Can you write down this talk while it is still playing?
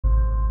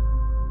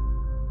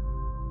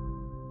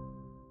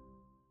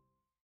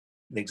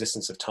the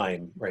existence of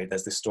time, right?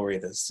 There's this story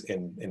that's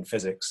in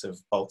physics of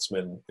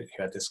Boltzmann, who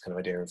had this kind of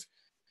idea of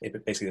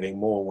it basically being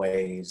more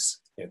ways,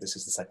 this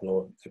is the second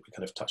law that we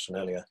kind of touched on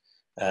earlier,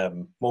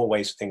 more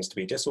ways for things to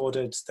be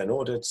disordered than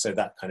ordered, so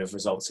that kind of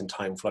results in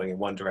time flowing in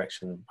one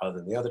direction rather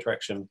than the other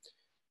direction.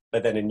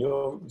 But then in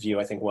your view,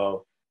 I think,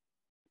 well,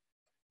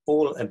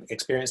 all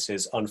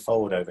experiences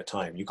unfold over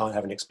time. You can't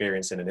have an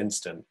experience in an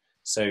instant.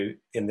 So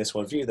in this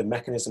worldview, the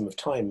mechanism of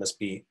time must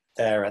be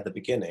there at the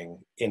beginning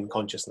in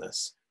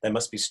consciousness. There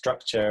must be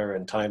structure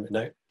and time.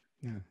 No?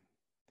 Yeah.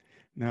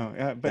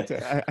 No, but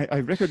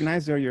I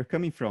recognize where you're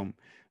coming from.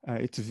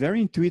 It's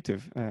very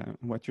intuitive,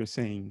 what you're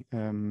saying.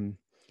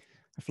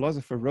 A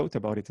philosopher wrote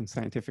about it in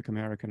Scientific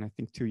American, I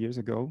think 2 years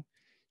ago.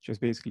 She was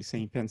basically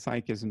saying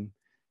panpsychism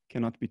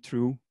cannot be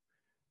true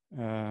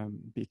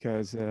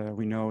because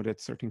we know that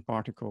certain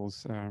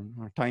particles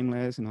are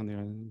timeless and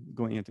they're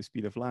going at the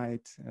speed of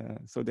light.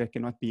 So there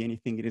cannot be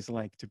anything it is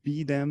like to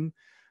be them.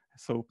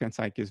 So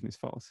panpsychism is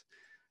false.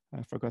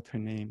 I forgot her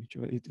name.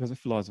 It was a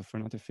philosopher,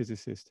 not a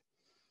physicist.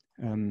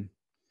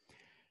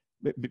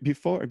 But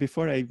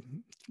before I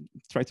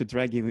try to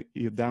drag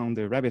you down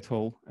the rabbit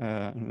hole,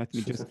 let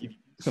me just give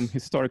some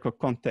historical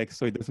context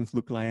so it doesn't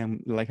look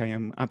like I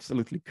am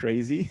absolutely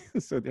crazy.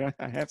 So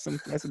I have some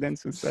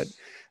precedents who said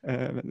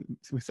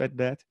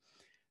that.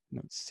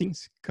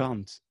 Since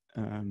Kant,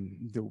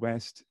 the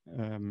West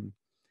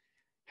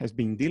has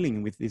been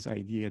dealing with this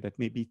idea that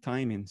maybe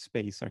time and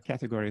space are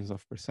categories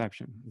of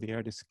perception. They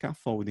are the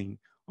scaffolding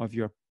of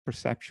your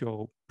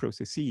perceptual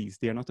processes.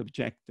 They are not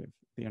objective.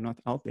 They are not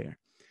out there.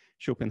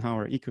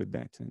 Schopenhauer echoed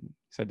that and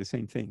said the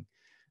same thing.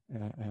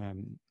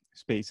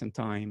 Space and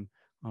time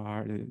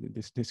are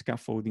the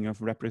scaffolding of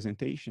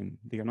representation.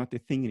 They are not the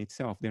thing in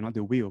itself. They're not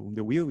the will.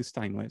 The will is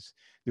timeless.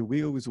 The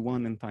will is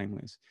one and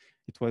timeless.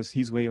 It was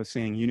his way of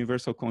saying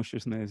universal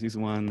consciousness is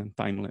one and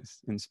timeless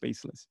and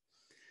spaceless.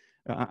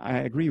 I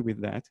agree with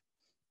that.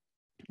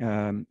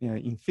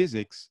 In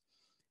physics,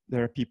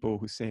 there are people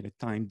who say that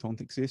time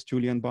don't exist.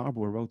 Julian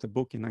Barbour wrote a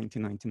book in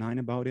 1999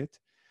 about it.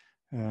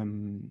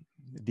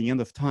 The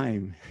End of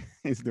Time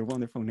is the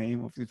wonderful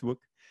name of his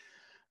book.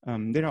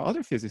 There are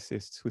other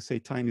physicists who say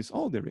time is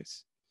all there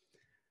is.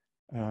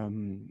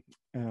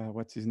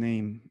 What's his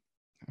name?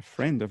 A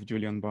friend of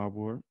Julian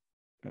Barbour,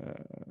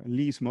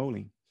 Lee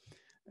Smolin.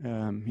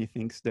 He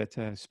thinks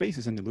that space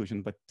is an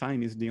illusion, but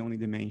time is the only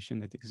dimension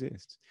that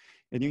exists.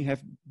 And you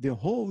have the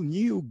whole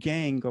new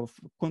gang of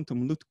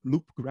quantum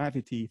loop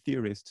gravity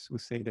theorists who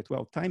say that,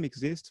 well, time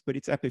exists, but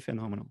it's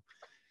epiphenomenal.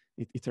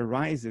 It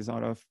arises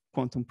out of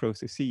quantum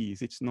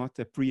processes. It's not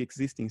a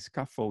pre-existing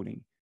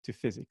scaffolding to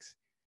physics.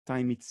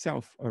 Time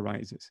itself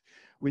arises,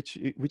 which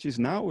is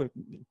now,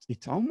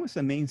 it's almost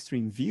a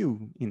mainstream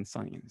view in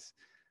science.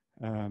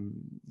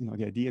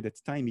 The idea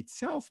that time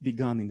itself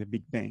began in the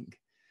Big Bang,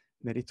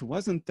 that it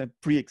wasn't a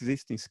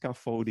pre-existing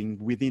scaffolding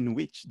within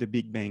which the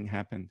Big Bang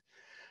happened.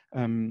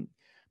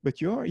 But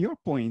your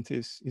point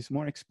is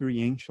more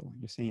experiential.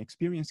 You're saying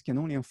experience can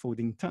only unfold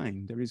in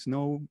time. There is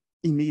no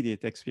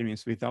immediate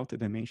experience without the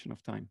dimension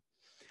of time.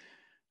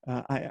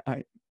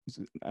 I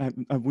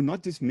will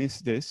not dismiss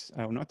this.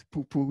 I will not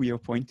poo-poo your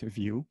point of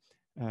view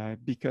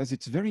because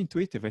it's very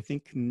intuitive. I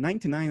think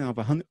 99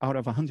 out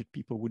of 100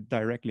 people would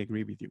directly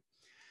agree with you.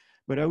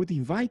 But I would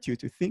invite you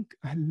to think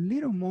a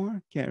little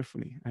more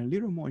carefully, a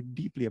little more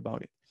deeply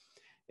about it.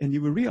 And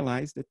you will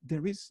realize that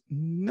there is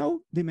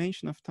no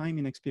dimension of time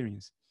in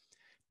experience.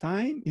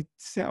 Time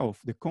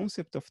itself, the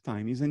concept of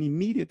time, is an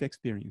immediate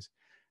experience.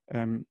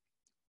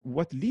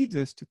 What leads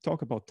us to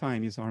talk about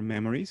time is our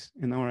memories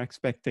and our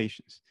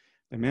expectations.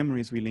 The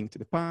memories we link to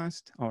the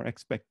past, our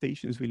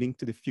expectations we link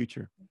to the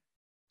future.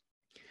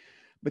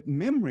 But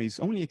memories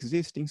only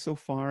exist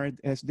insofar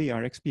as they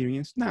are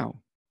experienced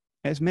now,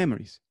 as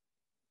memories.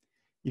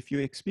 If you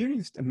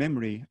experienced a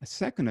memory a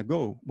second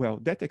ago, well,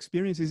 that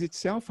experience is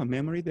itself a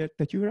memory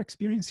that you are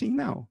experiencing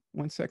now,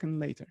 1 second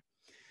later.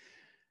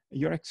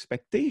 Your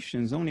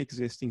expectations only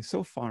exist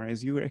insofar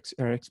as you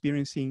are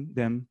experiencing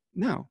them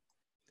now.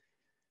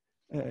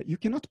 You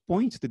cannot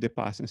point to the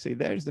past and say,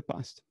 there's the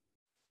past.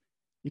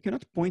 You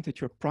cannot point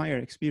at your prior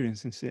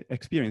experiences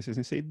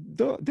and say,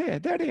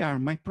 there they are,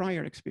 my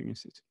prior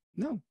experiences.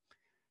 No,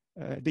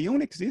 they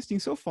only exist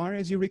insofar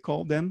as you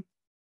recall them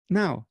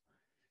now.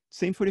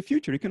 Same for the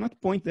future. You cannot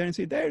point there and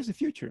say, there's the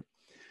future.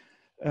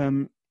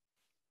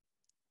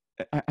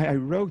 I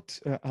wrote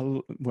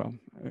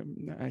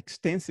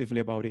extensively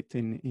about it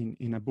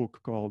in a book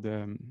called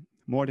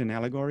More Than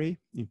Allegory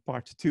in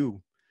part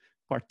two.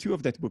 Part two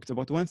of that book, it's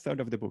about 1/3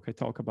 of the book. I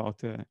talk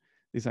about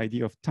this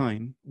idea of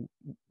time,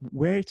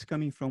 where it's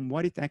coming from,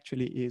 what it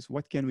actually is,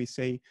 what can we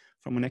say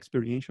from an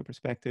experiential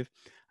perspective.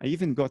 I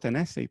even got an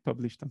essay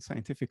published on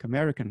Scientific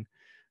American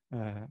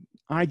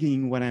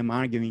arguing what I'm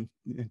arguing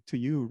to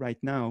you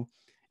right now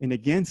and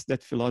against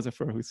that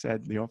philosopher who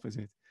said the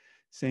opposite,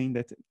 saying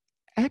that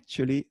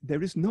actually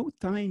there is no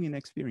time in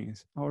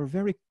experience. Our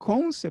very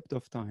concept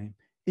of time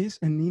is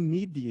an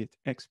immediate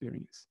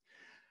experience.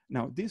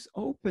 Now, this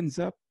opens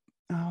up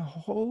a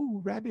whole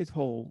rabbit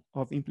hole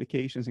of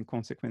implications and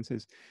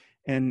consequences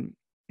and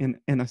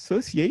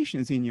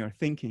associations in your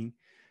thinking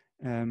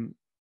And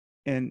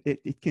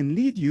it can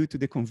lead you to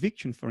the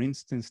conviction, for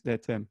instance,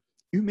 that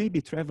you may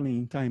be traveling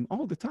in time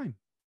all the time,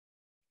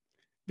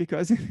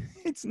 because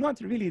it's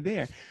not really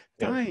there.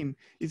 Yeah. Time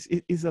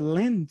is a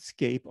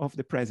landscape of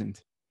the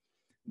present.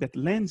 That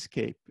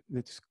landscape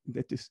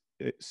that is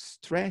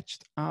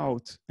stretched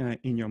out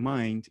in your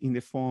mind in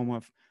the form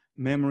of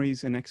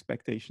memories and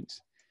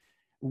expectations.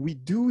 We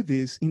do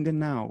this in the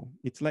now.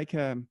 It's like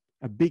a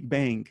big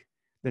bang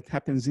that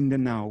happens in the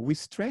now. We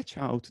stretch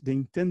out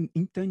the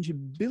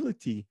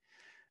intangibility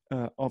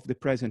of the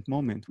present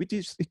moment, which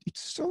is, it's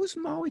so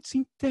small, it's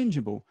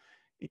intangible.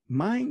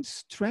 Mind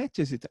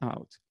stretches it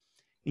out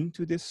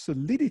into the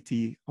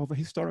solidity of a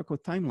historical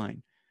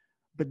timeline.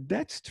 But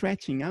that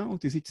stretching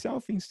out is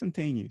itself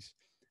instantaneous.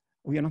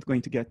 We are not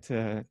going to get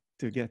to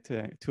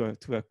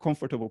a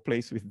comfortable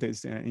place with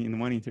this in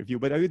one interview,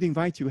 but I would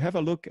invite you, have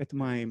a look at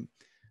my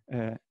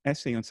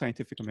essay on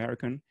Scientific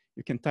American.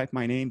 You can type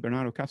my name,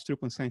 Bernardo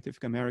Kastrup, on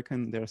Scientific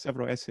American. There are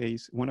several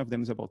essays. One of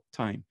them is about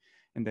time.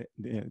 And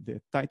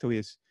the title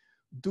is,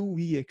 Do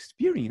We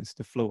Experience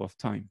the Flow of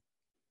Time?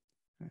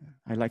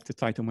 I like to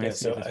title my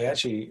essay. So I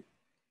actually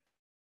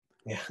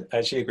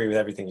agree with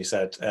everything you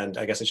said. And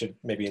I guess I should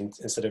maybe,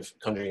 instead of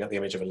conjuring up the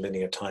image of a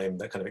linear time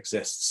that kind of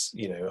exists,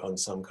 you know, on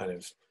some kind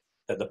of,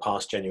 that the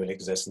past genuinely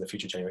exists and the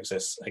future genuinely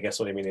exists, I guess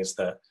what I mean is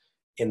that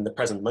in the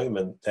present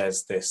moment,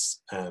 there's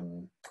this,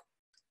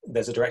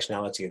 there's a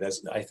directionality.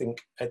 I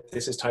think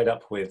this is tied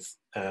up with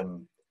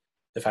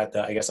the fact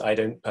that I guess I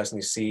don't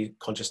personally see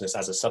consciousness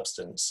as a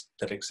substance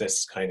that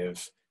exists kind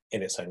of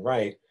in its own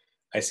right.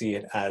 I see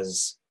it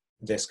as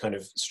this kind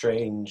of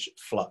strange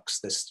flux,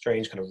 this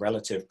strange kind of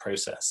relative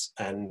process.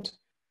 And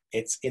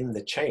it's in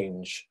the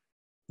change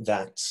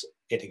that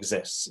it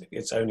exists.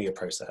 It's only a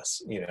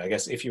process. You know, I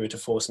guess if you were to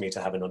force me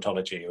to have an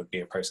ontology, it would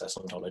be a process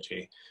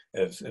ontology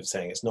of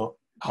saying it's not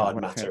hard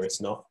matter,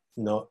 it's not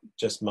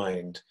just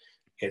mind,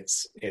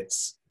 it's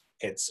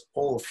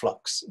all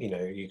flux. You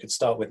know, you could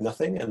start with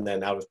nothing, and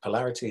then out of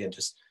polarity and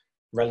just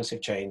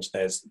relative change,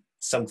 there's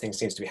something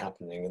seems to be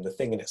happening, and the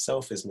thing in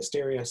itself is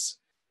mysterious,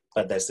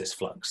 but there's this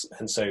flux.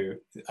 And so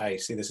I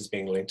see this as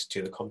being linked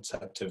to the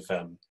concept of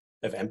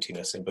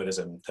emptiness in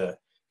Buddhism, that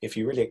if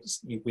you really,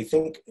 we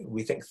think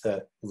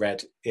that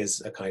red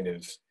is a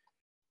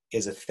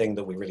thing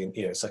that we really,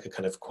 you know, it's like a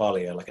kind of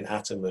qualia, like an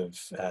atom of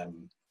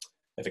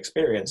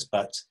experience.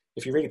 But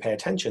if you really pay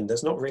attention,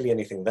 there's not really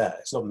anything there.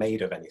 It's not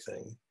made of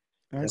anything.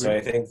 And so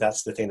I think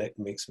that's the thing that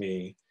makes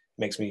me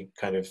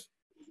kind of,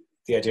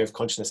 the idea of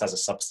consciousness as a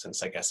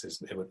substance, I guess,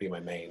 it would be my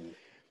main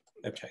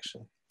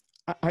objection.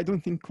 I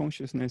don't think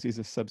consciousness is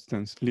a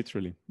substance,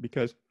 literally,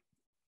 because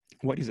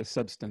what is a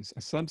substance?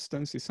 A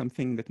substance is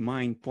something that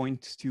mind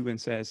points to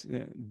and says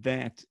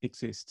that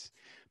exists.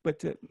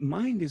 But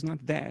mind is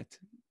not that.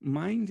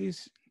 Mind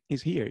is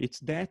here.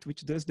 It's that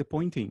which does the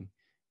pointing.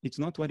 It's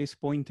not what is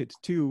pointed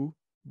to,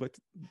 but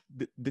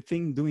the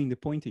thing doing the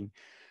pointing.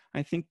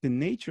 I think the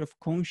nature of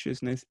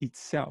consciousness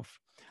itself,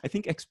 I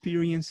think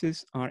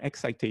experiences are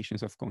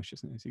excitations of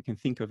consciousness. You can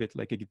think of it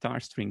like a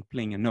guitar string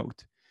playing a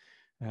note.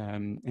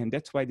 And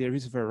that's why there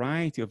is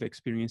variety of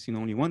experience in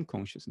only one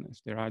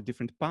consciousness. There are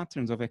different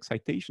patterns of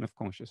excitation of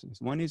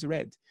consciousness. One is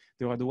red,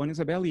 the other one is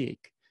a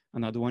bellyache,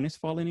 another one is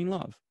falling in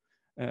love.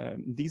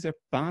 These are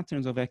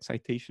patterns of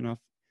excitation of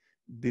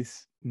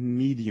this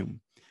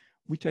medium,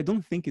 which I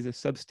don't think is a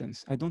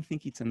substance. I don't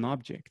think it's an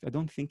object. I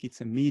don't think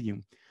it's a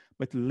medium.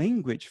 But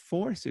language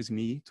forces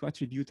me to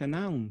attribute a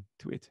noun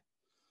to it.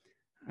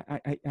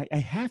 I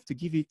have to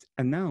give it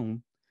a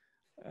noun,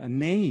 a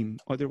name,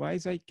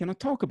 otherwise I cannot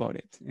talk about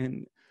it.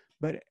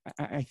 But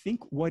I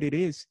think what it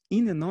is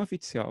in and of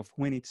itself,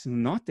 when it's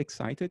not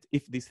excited,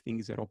 if these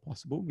things are all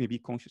possible, maybe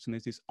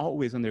consciousness is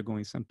always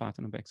undergoing some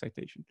pattern of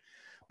excitation.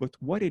 But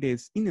what it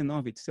is in and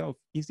of itself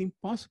is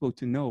impossible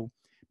to know,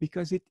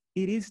 because it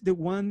is the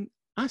one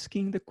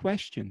asking the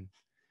question.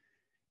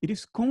 It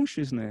is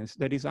consciousness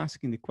that is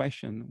asking the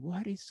question,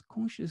 what is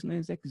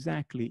consciousness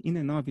exactly in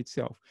and of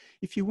itself?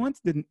 If you want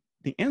the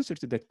answer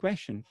to that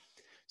question,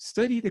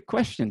 study the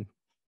question.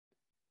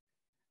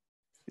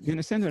 Do you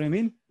understand what I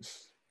mean?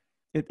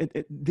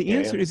 The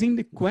answer is in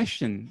the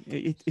question.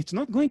 It's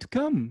not going to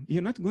come.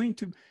 You're not going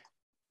to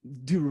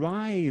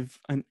derive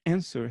an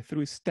answer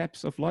through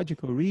steps of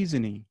logical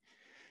reasoning.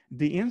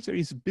 The answer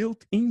is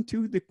built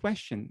into the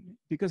question,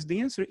 because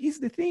the answer is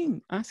the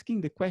thing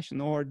asking the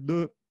question, or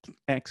the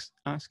X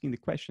asking the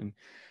question.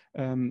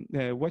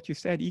 What you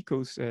said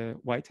echoes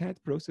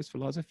Whitehead process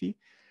philosophy.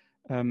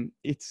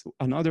 It's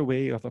another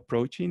way of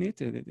approaching it.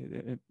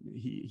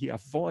 He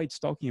avoids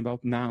talking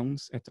about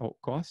nouns at all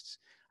costs.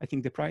 I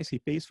think the price he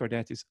pays for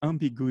that is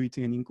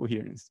ambiguity and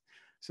incoherence.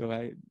 So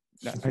I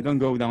don't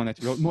go down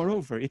that road.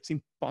 Moreover, it's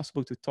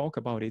impossible to talk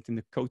about it in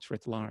the culture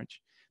at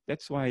large.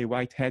 That's why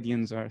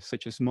Whiteheadians are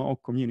such a small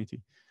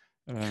community.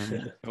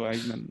 So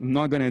I'm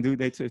not going to do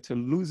that. It's a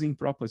losing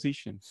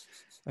proposition.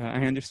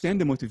 I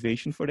understand the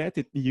motivation for that.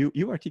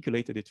 You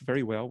articulated it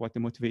very well, what the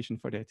motivation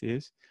for that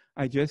is.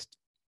 I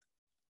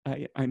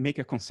make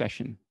a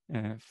concession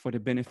for the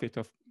benefit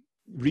of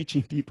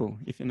reaching people,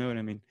 if you know what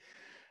I mean.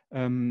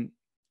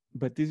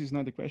 but this is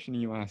not the question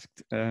you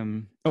asked.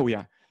 Oh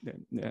yeah.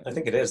 I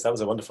think it is. That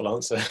was a wonderful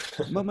answer.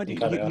 But I'm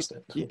glad I asked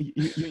it.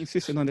 you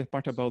insisted on the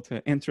part about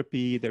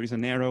entropy. There is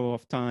an arrow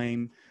of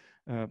time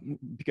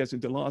because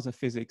the laws of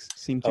physics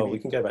seem to be. Oh, we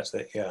can go back to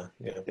that. Yeah,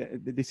 yeah.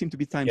 They seem to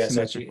be time Yes,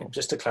 symmetrical. actually,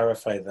 just to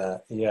clarify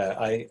that, yeah,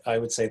 I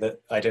would say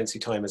that I don't see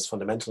time as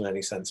fundamental in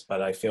any sense,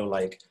 but I feel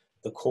like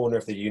the corner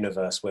of the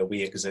universe where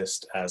we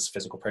exist as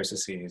physical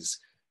processes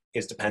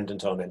is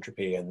dependent on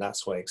entropy, and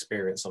that's why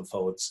experience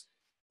unfolds.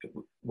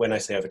 When I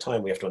say over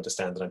time, we have to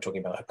understand that I'm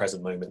talking about a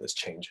present moment that's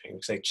changing.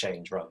 We say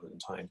change rather than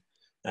time.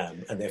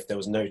 And if there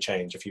was no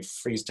change, if you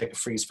take a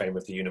freeze frame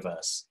of the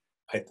universe,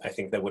 I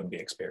think there wouldn't be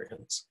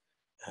experience.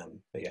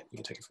 But yeah, you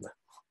can take it from there.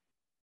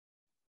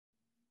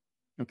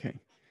 Okay.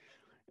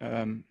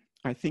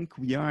 I think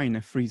we are in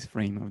a freeze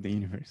frame of the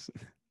universe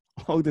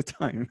all the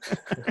time.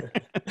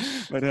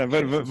 but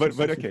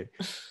okay.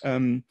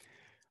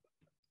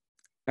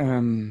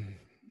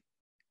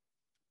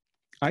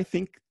 I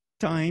think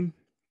time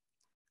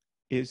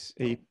is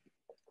the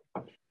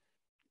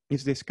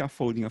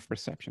scaffolding of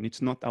perception.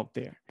 It's not out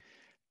there.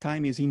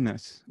 Time is in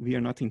us. We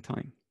are not in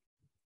time.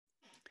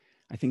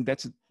 I think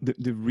that's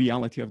the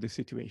reality of the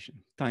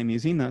situation. Time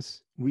is in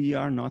us. We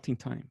are not in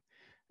time.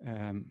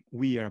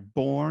 We are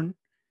born.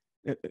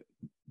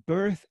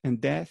 Birth and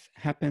death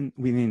happen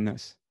within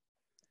us,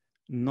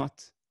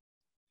 not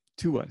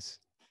to us,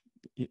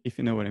 if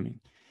you know what I mean.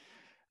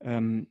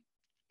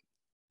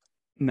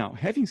 Now,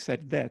 having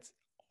said that,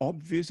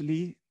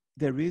 obviously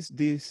there is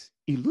this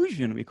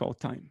illusion we call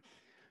time.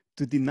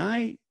 To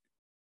deny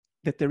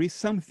that there is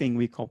something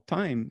we call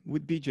time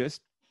would be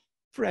just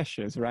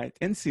precious, right?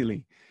 And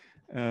silly.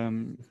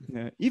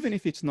 Even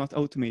if it's not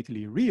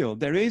ultimately real,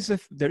 there is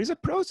a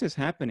process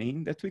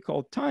happening that we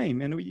call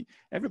time, and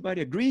everybody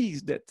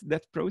agrees that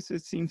that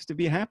process seems to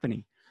be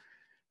happening.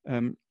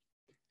 I'm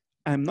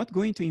not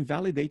going to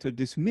invalidate or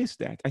dismiss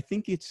that. I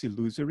think it's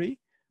illusory,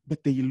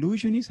 but the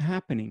illusion is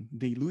happening.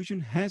 The illusion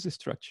has a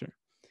structure.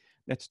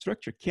 That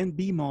structure can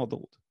be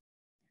modeled.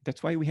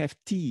 That's why we have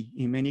T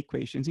in many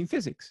equations in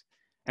physics.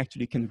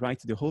 Actually, you can write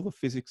the whole of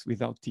physics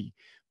without T,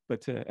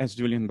 but as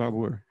Julian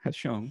Barbour has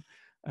shown.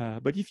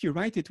 But if you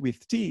write it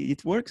with T,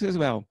 it works as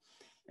well.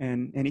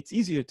 And it's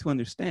easier to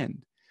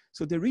understand.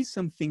 So there is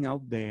something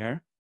out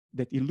there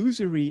that,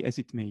 illusory as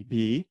it may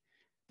be,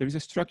 there is a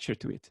structure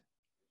to it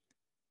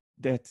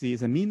that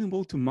is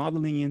amenable to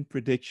modeling and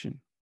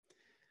prediction.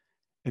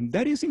 And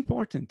that is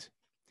important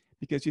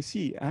because, you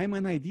see, I'm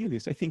an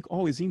idealist. I think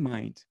always in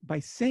mind. By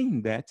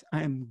saying that,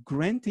 I'm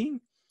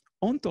granting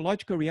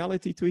ontological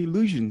reality to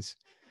illusions.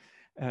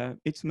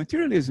 It's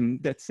materialism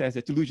that says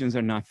that illusions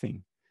are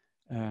nothing.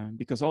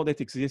 Because all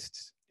that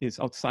exists is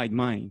outside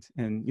mind,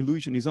 and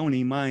illusion is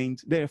only in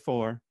mind,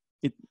 therefore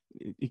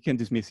you can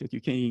dismiss it,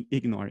 you can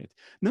ignore it.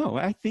 No,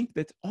 I think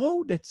that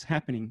all that's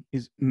happening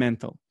is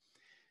mental.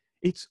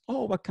 It's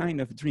all a kind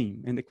of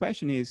dream, and the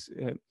question is,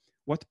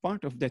 what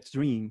part of that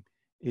dream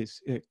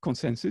is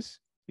consensus,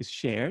 is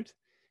shared,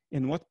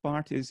 and what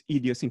part is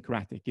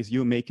idiosyncratic, is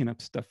you making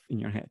up stuff in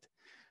your head.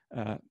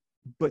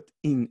 But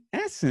in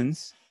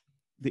essence,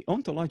 the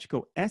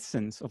ontological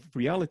essence of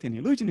reality and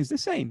illusion is the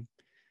same.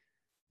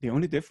 The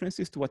only difference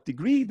is to what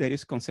degree there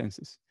is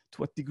consensus,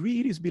 to what degree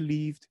it is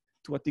believed,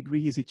 to what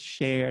degree is it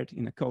shared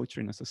in a culture,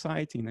 in a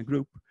society, in a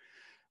group.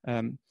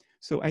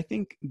 So I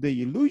think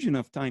the illusion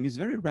of time is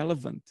very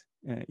relevant.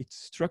 Its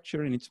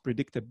structure and its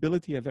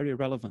predictability are very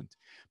relevant.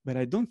 But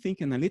I don't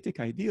think analytic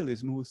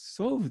idealism will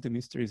solve the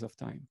mysteries of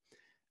time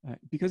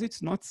because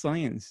it's not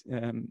science.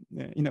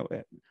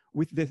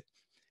 With the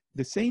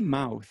same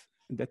mouth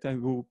that I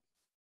will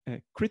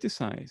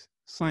criticize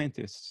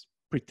scientists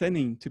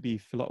pretending to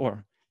be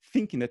or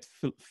thinking that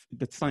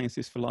science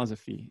is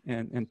philosophy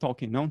and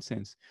talking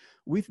nonsense,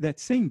 with that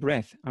same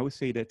breath, I would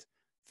say that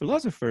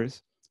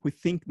philosophers who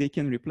think they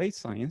can replace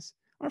science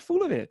are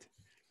full of it.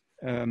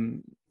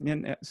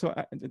 So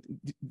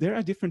there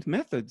are different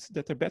methods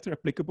that are better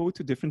applicable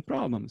to different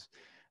problems.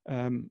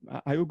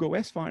 I will go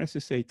as far as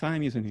to say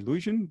time is an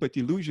illusion, but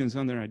illusions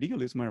under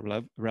idealism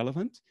are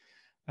relevant.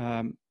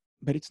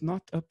 But it's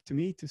not up to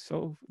me to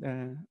solve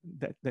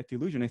that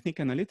illusion. I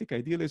think analytic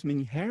idealism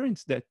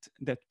inherits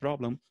that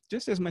problem,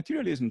 just as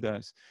materialism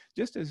does,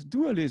 just as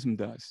dualism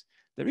does.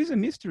 There is a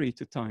mystery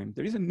to time.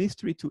 There is a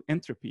mystery to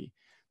entropy.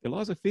 The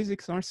laws of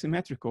physics are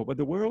symmetrical, but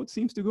the world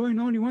seems to go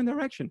in only one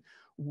direction.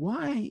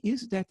 Why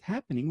is that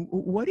happening?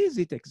 What is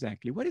it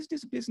exactly? What is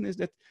this business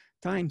that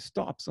time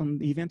stops on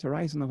the event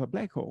horizon of a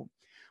black hole?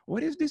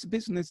 What is this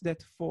business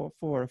that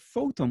for a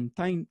photon,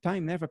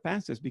 time never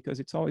passes because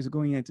it's always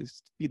going at the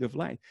speed of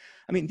light?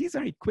 I mean, these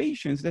are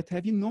equations that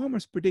have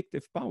enormous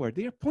predictive power.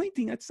 They are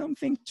pointing at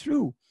something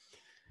true.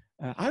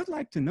 I would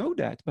like to know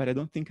that, but I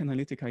don't think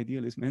analytic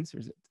idealism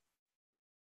answers it.